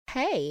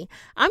Hey,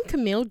 I'm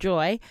Camille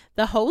Joy,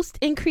 the host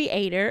and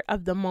creator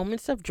of the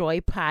Moments of Joy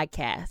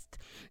podcast,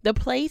 the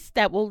place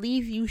that will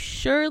leave you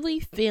surely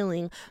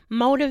feeling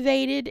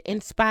motivated,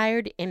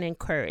 inspired, and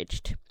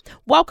encouraged.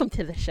 Welcome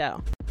to the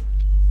show.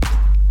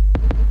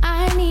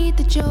 I need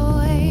the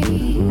joy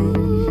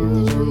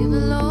of the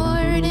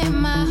Lord in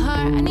my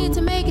heart. I need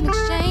to make an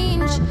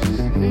exchange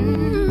for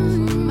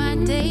my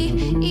day,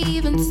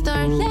 even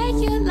start.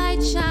 Let your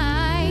light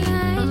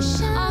shine all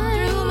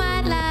through my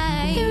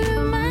life.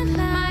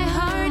 My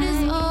heart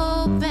is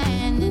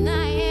open and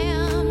I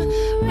am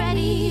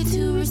ready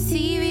to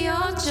receive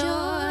your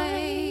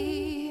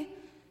joy.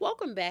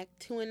 Welcome back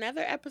to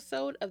another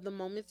episode of the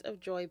Moments of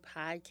Joy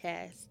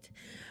podcast.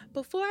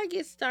 Before I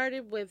get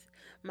started with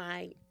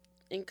my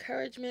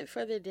encouragement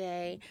for the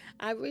day,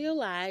 I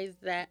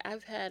realized that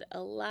I've had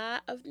a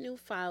lot of new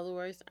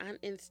followers on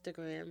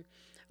Instagram.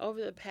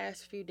 Over the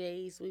past few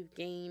days, we've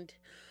gained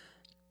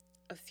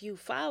a few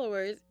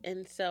followers,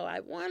 and so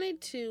I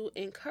wanted to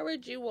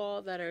encourage you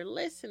all that are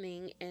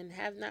listening and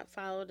have not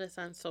followed us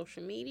on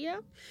social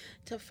media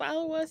to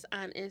follow us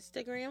on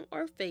Instagram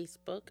or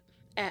Facebook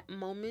at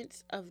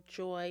Moments of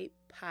Joy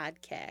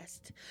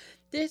Podcast.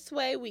 This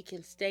way we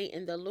can stay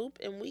in the loop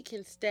and we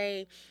can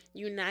stay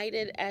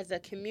united as a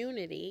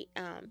community.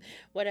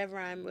 Whatever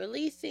I'm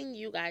releasing,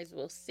 you guys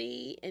will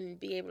see and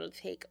be able to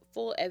take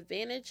full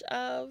advantage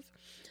of.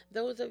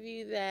 Those of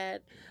you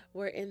that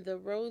were in the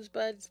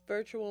Rosebuds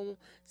virtual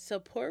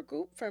support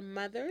group for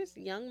mothers,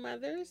 young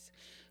mothers,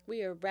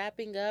 we are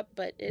wrapping up,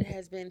 but it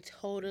has been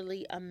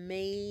totally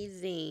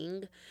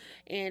amazing.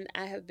 And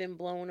I have been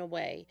blown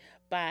away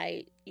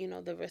by,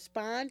 the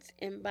response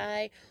and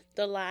by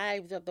the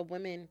lives of the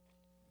women,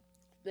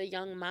 the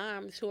young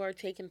moms who are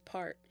taking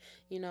part.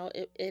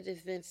 It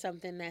has been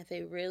something that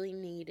they really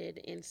needed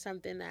and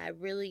something that I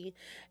really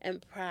am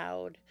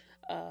proud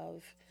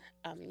of.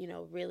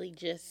 Really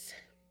just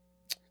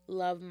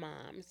love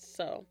moms.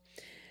 So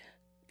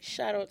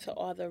shout out to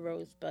all the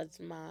Rosebuds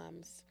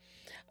moms.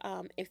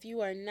 If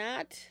you are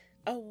not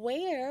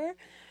aware,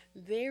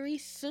 very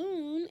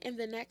soon in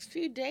the next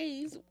few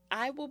days,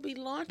 I will be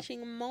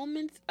launching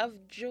Moments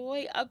of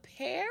Joy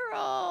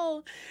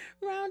apparel.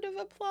 Round of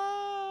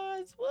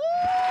applause. Woo!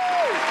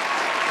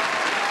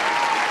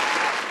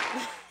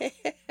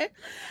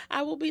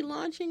 I will be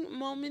launching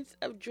Moments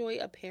of Joy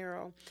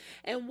apparel.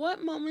 And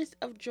what Moments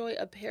of Joy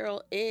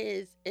apparel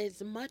is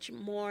much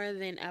more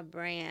than a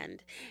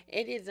brand.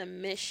 It is a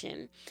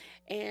mission.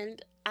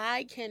 And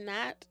I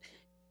cannot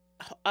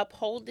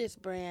uphold this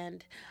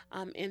brand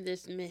in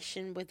this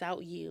mission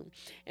without you.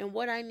 And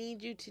what I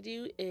need you to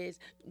do is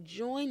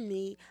join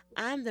me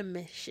on the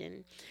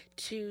mission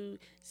to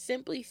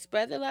simply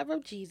spread the love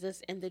of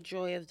Jesus and the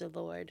joy of the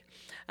Lord.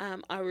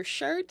 Our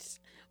shirts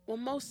will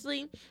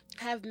mostly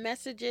have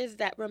messages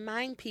that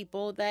remind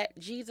people that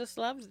Jesus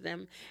loves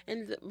them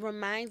and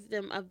reminds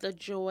them of the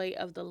joy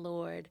of the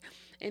Lord.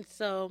 And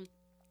so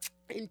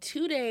in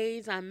 2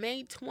 days, on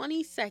May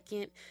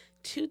 22nd,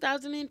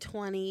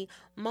 2020,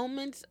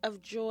 Moments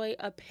of Joy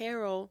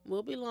apparel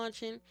will be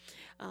launching,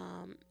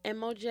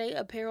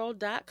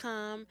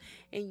 mojapparel.com,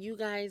 and you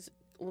guys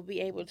will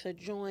be able to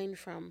join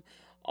from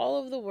all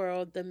over the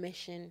world the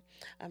mission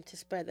to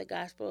spread the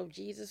gospel of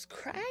Jesus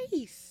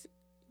Christ.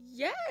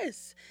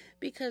 Yes,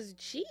 because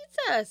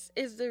Jesus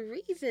is the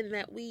reason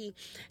that we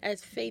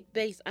as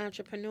faith-based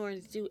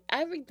entrepreneurs do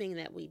everything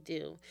that we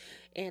do.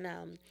 And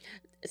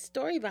a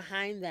story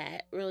behind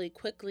that really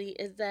quickly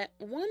is that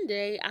one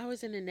day I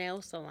was in a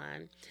nail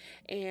salon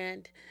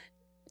and,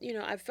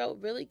 I felt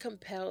really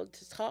compelled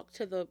to talk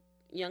to the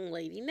young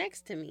lady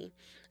next to me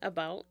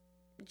about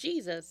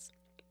Jesus.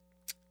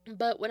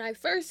 But when I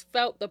first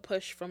felt the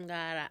push from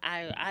God,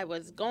 I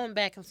was going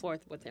back and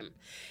forth with him.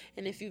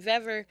 And if you've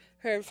ever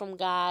heard from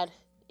God,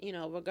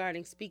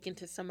 regarding speaking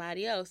to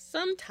somebody else,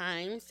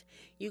 sometimes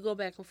you go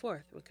back and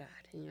forth with God.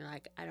 And you're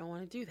like, I don't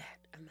want to do that.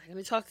 I'm not going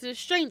to talk to a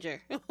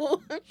stranger.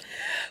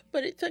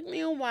 But it took me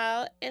a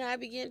while, and I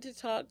began to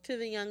talk to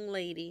the young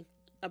lady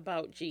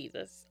about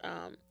Jesus.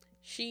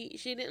 She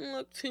didn't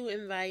look too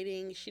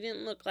inviting. She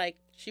didn't look like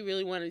she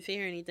really wanted to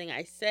hear anything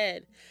I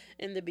said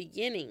in the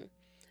beginning.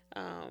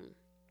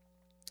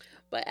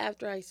 But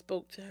after I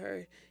spoke to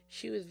her,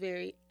 she was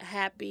very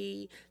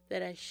happy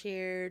that I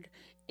shared.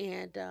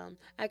 And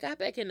I got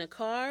back in the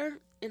car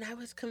and I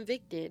was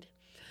convicted.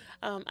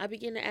 I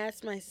began to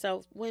ask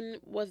myself, when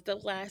was the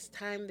last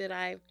time that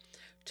I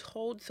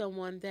told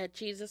someone that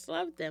Jesus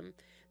loved them,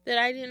 that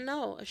I didn't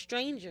know, a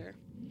stranger?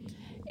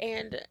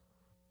 And,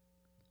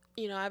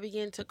 I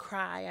began to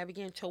cry. I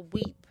began to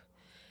weep.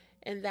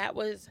 And that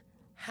was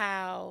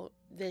how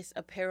this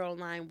apparel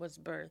line was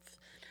birthed.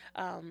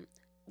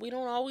 We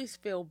don't always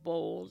feel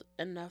bold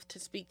enough to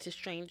speak to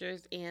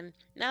strangers. And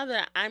now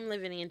that I'm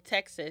living in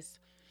Texas,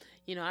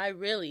 I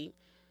really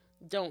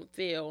don't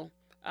feel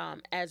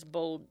as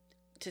bold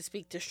to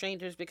speak to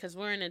strangers because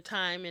we're in a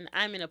time and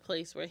I'm in a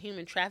place where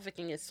human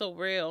trafficking is so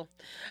real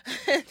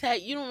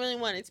that you don't really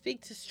want to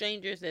speak to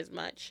strangers as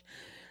much.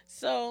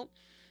 So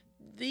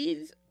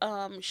these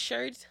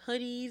shirts,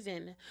 hoodies,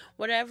 and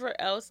whatever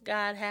else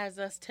God has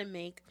us to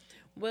make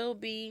will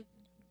be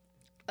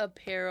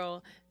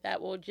apparel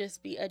that will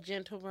just be a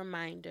gentle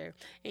reminder,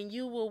 and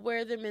you will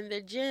wear them in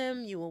the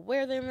gym, you will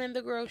wear them in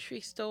the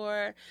grocery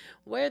store,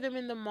 wear them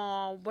in the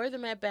mall, wear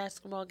them at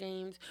basketball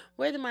games,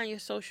 wear them on your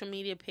social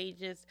media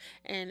pages,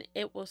 and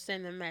it will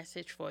send a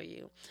message for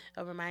you,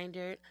 a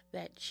reminder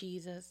that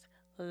Jesus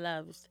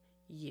loves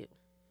you.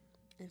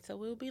 And so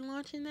we'll be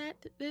launching that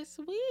this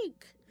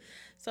week.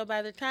 So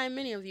by the time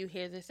many of you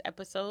hear this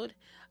episode,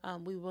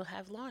 we will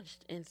have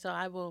launched. And so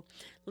I will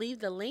leave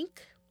the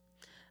link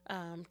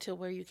to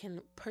where you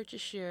can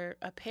purchase your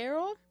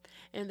apparel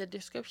in the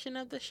description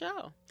of the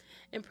show.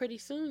 And pretty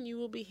soon you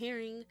will be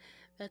hearing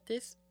that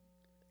this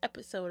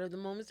episode of the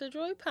Moments of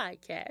Joy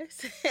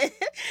podcast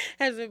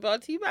has been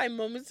brought to you by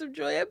Moments of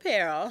Joy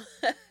Apparel.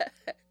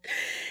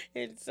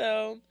 And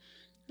so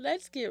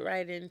let's get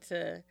right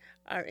into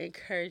our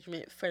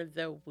encouragement for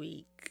the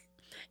week.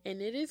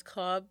 And it is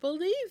called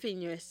Believe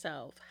in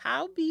Yourself.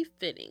 How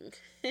befitting.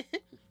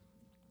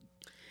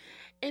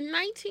 In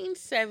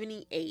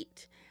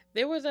 1978,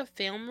 there was a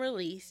film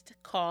released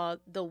called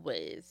The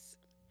Wiz.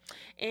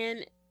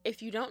 And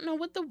if you don't know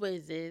what The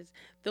Wiz is,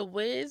 The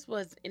Wiz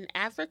was an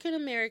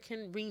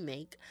African-American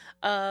remake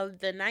of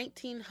the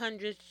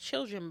 1900s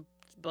children's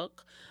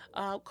book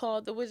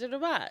called The Wizard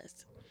of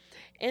Oz.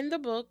 In the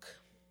book,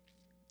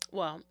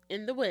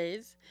 in The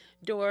Wiz,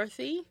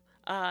 Dorothy,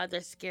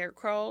 the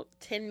Scarecrow,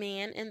 Tin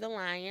Man, and the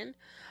Lion,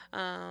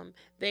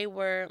 they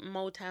were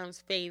Motown's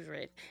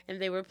favorite,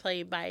 and they were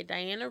played by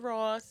Diana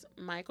Ross,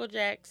 Michael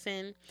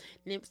Jackson,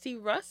 Nipsey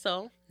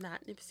Russell,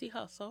 not Nipsey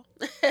Hussle,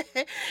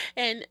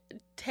 and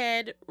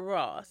Ted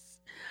Ross.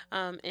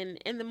 And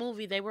in the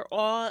movie, they were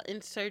all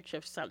in search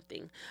of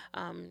something.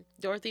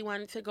 Dorothy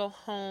wanted to go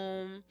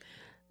home.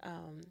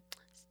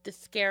 The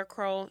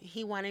Scarecrow,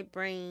 he wanted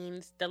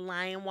brains. The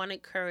Lion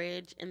wanted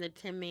courage. And the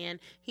Tin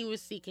Man, he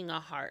was seeking a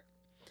heart.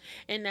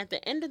 And at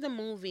the end of the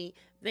movie,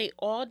 they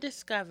all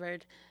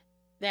discovered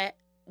that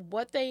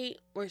what they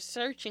were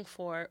searching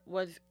for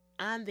was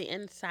on the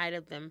inside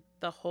of them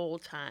the whole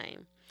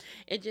time.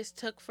 It just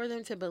took for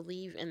them to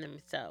believe in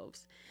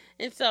themselves.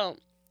 And so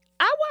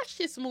I watched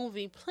this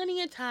movie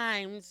plenty of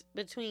times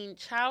between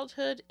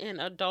childhood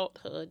and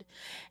adulthood.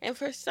 And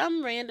for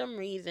some random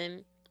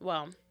reason,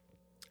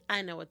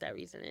 I know what that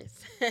reason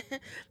is.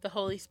 The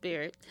Holy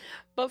Spirit.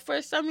 But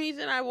for some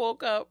reason, I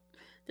woke up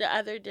the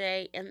other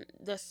day and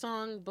the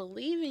song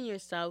Believe in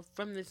Yourself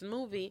from this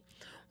movie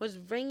was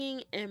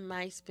ringing in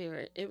my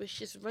spirit. It was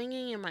just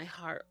ringing in my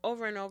heart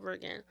over and over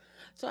again.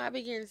 So I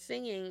began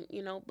singing,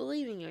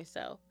 Believe in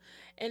Yourself.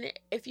 And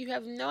if you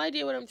have no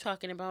idea what I'm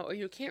talking about, or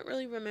you can't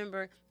really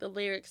remember the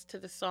lyrics to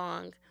the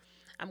song,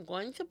 I'm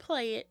going to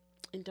play it.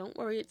 And don't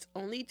worry, it's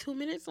only 2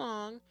 minutes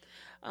long,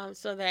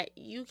 so that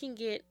you can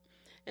get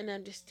an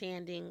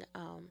understanding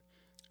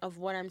of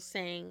what I'm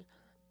saying,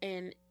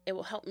 and it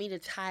will help me to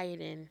tie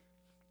it in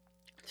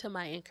to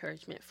my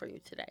encouragement for you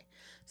today.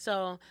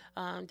 So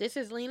this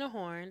is Lena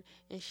Horne,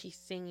 and she's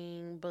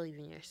singing Believe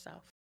in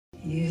Yourself.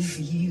 If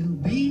you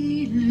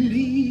believe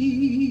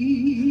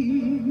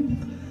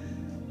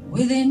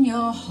within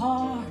your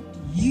heart,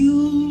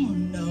 you'll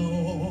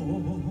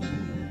know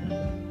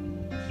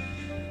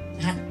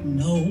that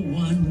no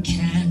one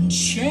can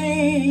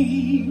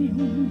change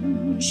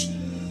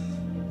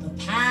the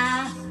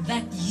path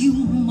that you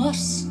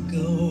must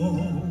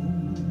go.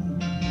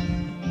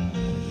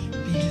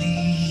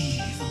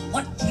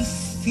 What you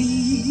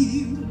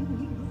feel,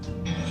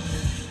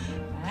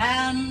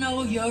 and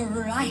know you're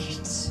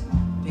right,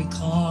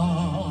 because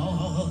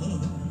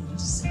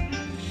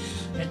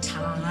the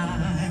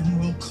time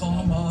will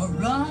come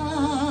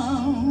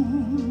around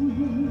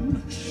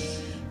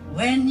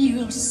when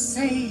you'll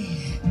say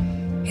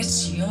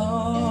it's yours.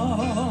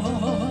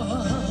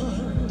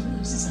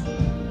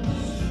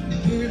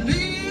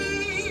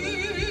 Believe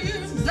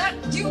that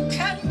you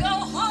can go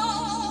home.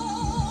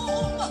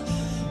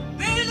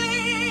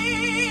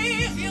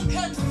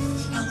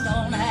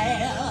 On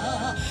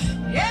air.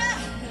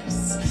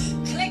 Yes,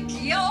 click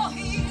your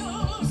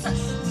heels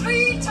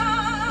 3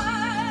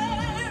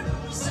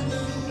 times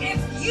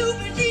if you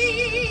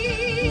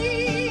believe.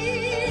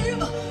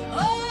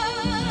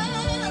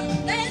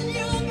 Oh, then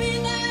you'll be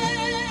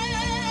there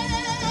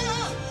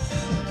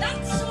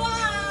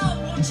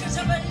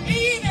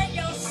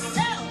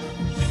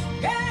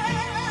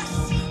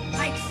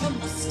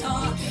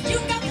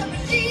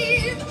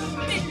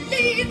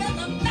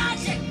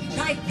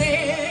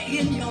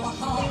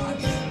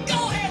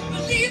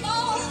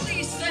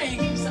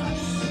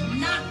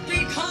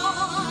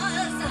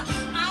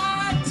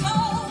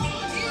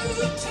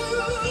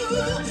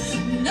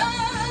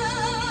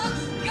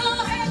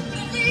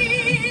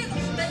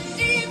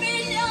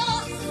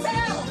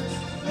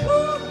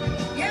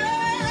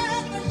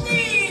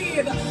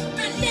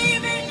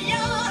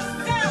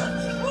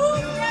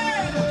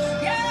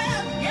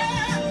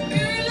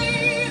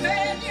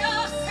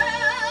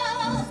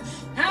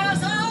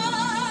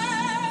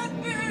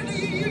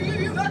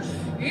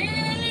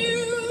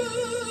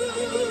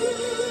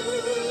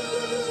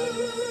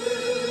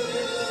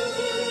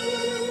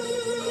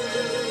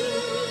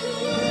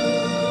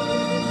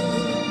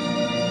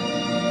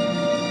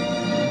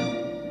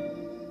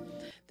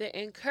The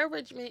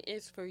encouragement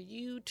is for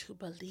you to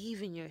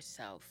believe in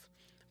yourself.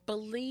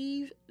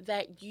 Believe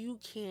that you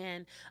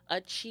can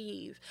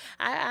achieve.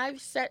 I've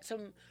set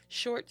some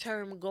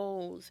short-term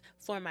goals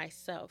for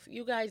myself.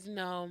 You guys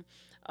know,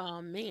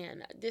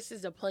 man, this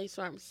is a place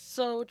where I'm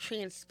so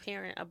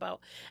transparent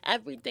about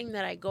everything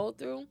that I go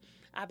through.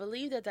 I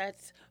believe that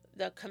that's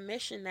the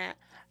commission that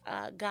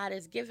God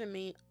has given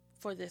me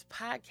for this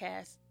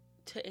podcast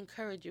to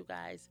encourage you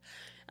guys.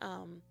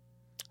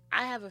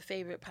 I have a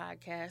favorite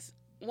podcast,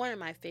 one of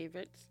my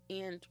favorites,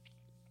 and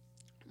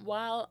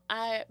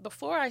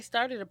before I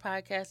started a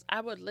podcast, I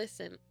would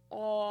listen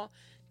all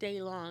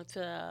day long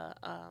to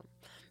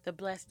the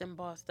Blessed and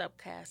Bossed Up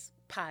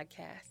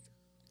podcast.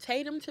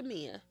 Tatum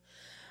Tamia.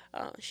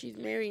 She's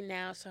married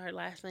now, so her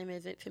last name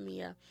isn't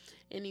Tamia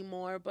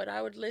anymore. But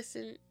I would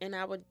listen, and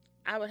I would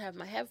have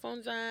my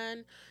headphones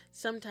on.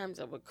 Sometimes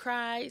I would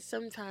cry.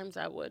 Sometimes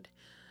I would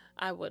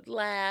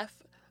laugh.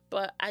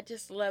 But I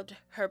just loved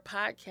her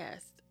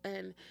podcast,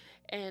 and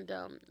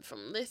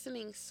from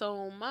listening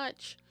so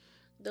much,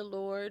 the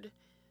Lord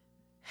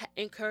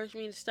encouraged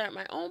me to start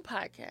my own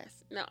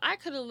podcast. Now, I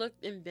could have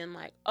looked and been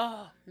like,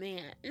 oh,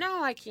 man,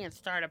 no, I can't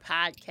start a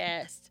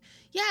podcast.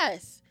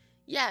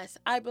 Yes,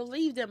 I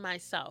believed in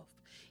myself.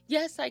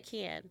 Yes, I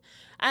can.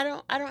 I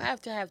don't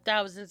have to have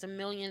thousands and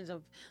millions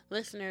of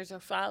listeners or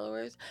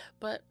followers,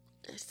 but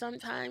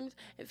sometimes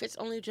if it's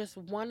only just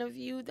one of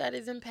you that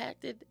is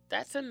impacted,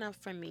 that's enough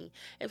for me.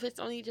 If it's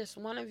only just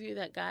one of you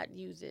that God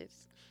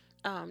uses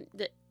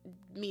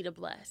me to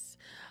bless.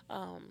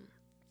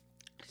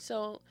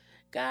 So,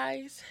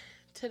 guys,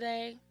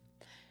 today,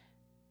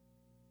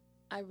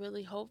 I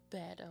really hope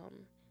that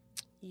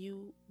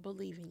you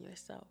believe in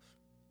yourself.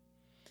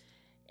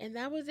 And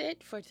that was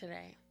it for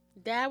today.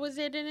 That was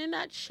it in a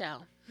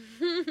nutshell.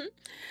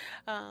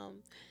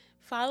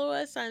 Follow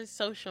us on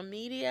social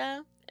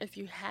media if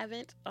you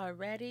haven't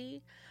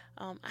already.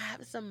 I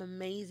have some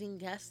amazing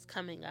guests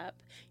coming up.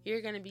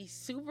 You're going to be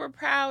super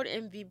proud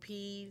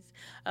MVPs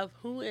of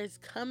who is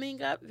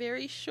coming up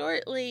very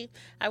shortly.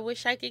 I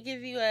wish I could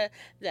give you a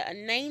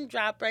name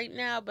drop right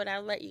now, but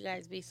I'll let you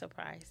guys be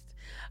surprised.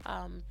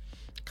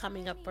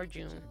 Coming up for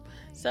June.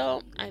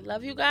 So, I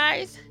love you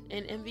guys,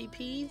 and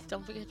MVPs,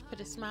 don't forget to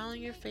put a smile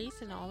on your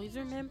face, and always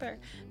remember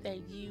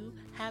that you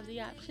have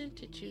the option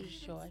to choose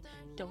joy.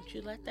 Don't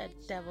you let that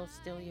devil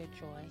steal your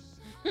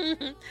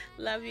joy.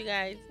 Love you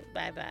guys.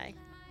 Bye-bye.